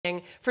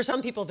For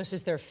some people, this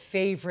is their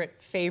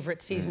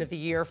favorite season of the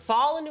year.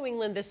 Fall in New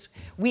England this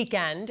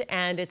weekend,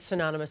 and it's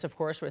synonymous, of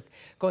course, with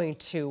going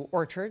to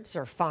orchards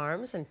or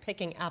farms and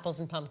picking apples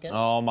and pumpkins.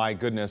 Oh, my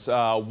goodness.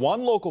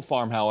 One local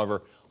farm,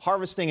 however,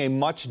 harvesting a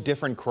much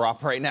different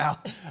crop right now.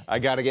 I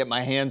got to get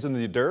my hands in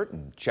the dirt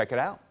and check it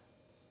out.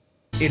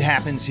 It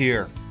happens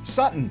here,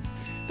 Sutton.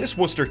 This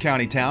Worcester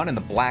County town in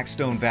the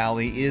Blackstone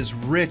Valley is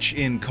rich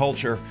in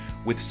culture,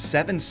 with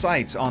 7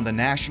 sites on the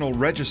National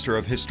Register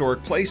of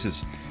Historic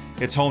Places.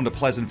 It's home to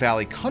Pleasant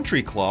Valley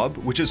Country Club,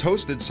 which has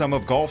hosted some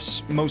of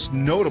golf's most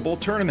notable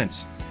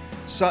tournaments.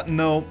 Sutton,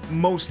 though,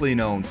 mostly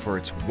known for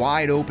its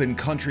wide-open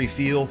country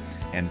feel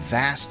and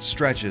vast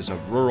stretches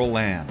of rural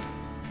land.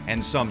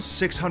 And some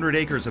 600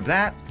 acres of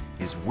that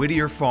is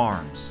Whittier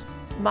Farms.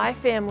 My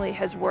family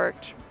has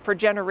worked for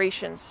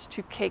generations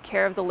to take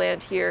care of the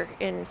land here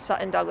in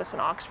Sutton, Douglas,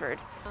 and Oxford.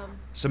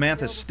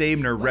 Samantha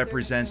Stabner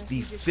represents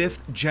the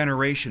 5th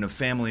generation of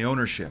family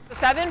ownership.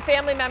 7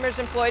 family members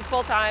employed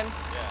full-time,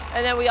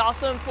 and then we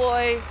also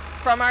employ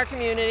from our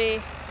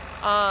community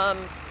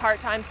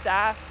part-time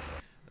staff.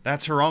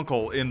 That's her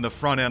uncle in the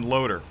front-end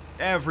loader.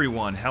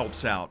 Everyone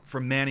helps out,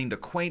 from manning the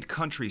quaint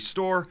country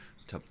store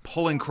to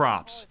pulling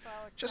crops.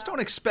 Just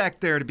don't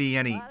expect there to be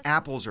any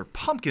apples or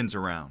pumpkins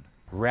around.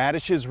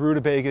 Radishes,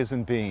 rutabagas,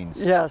 and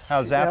beans. Yes.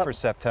 How's that for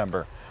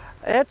September?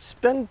 It's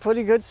been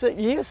pretty good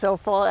year so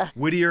far.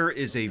 Whittier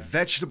is a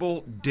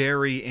vegetable,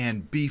 dairy,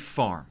 and beef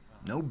farm.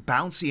 No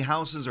bouncy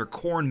houses or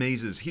corn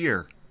mazes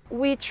here.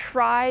 We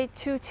try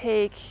to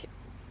take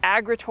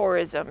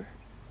agritourism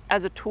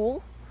as a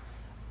tool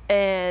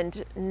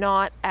and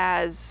not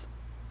as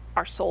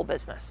our sole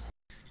business.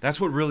 That's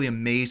what really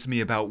amazed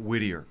me about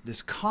Whittier.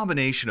 This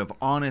combination of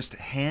honest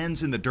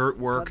hands-in-the-dirt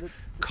work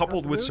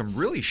coupled with some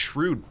really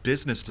shrewd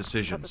business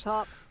decisions.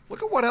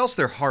 Look at what else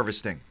they're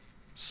harvesting.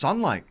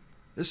 Sunlight.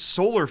 This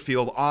solar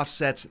field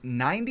offsets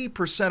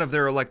 90% of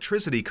their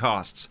electricity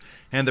costs,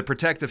 and the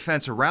protective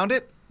fence around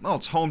it, well,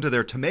 it's home to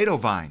their tomato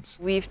vines.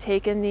 We've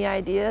taken the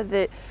idea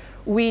that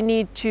we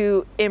need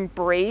to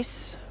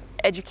embrace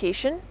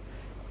education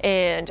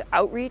and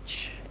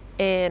outreach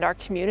in our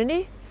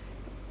community,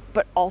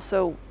 but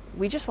also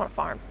we just want to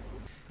farm.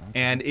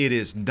 And it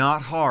is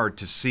not hard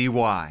to see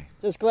why.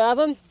 Just grab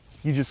them,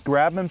 You just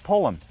grab them and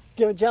pull them.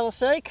 give a gentle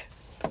shake,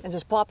 and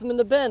just pop them in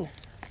the bin.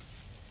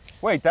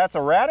 Wait, that's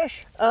a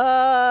radish?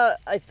 I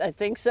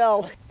think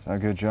so. Is that a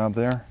good job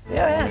there?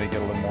 Yeah. I'm gonna get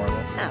a little more of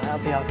this. Yeah, that'll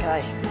be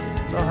okay.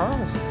 It's our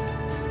harvest.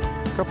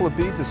 A couple of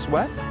beads of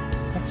sweat.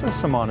 That's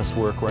some honest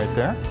work right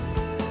there.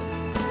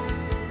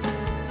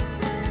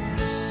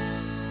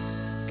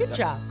 Good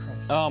job,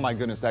 Chris. Oh, my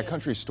goodness. That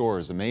country store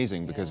is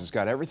amazing because it's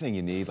got everything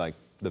you need, like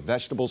the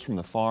vegetables from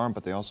the farm,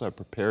 but they also have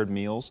prepared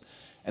meals.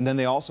 And then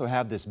they also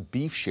have this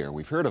beef share.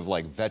 We've heard of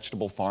like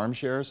vegetable farm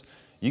shares.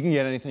 You can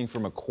get anything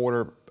from a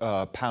quarter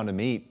pound of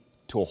meat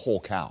to a whole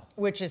cow.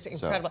 Which is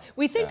incredible.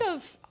 We think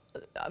of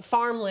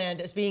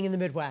farmland as being in the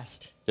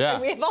Midwest. Yeah.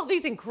 And we have all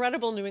these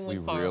incredible New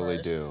England farmers really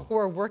do. who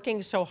are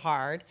working so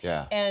hard.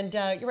 Yeah. And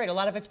you're right, a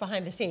lot of it's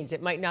behind the scenes.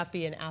 It might not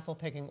be an apple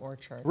picking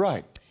orchard.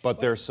 Right.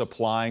 But they're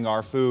supplying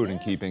our food and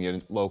keeping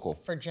it local.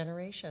 For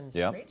generations.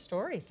 Yep. Great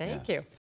story. Thank you.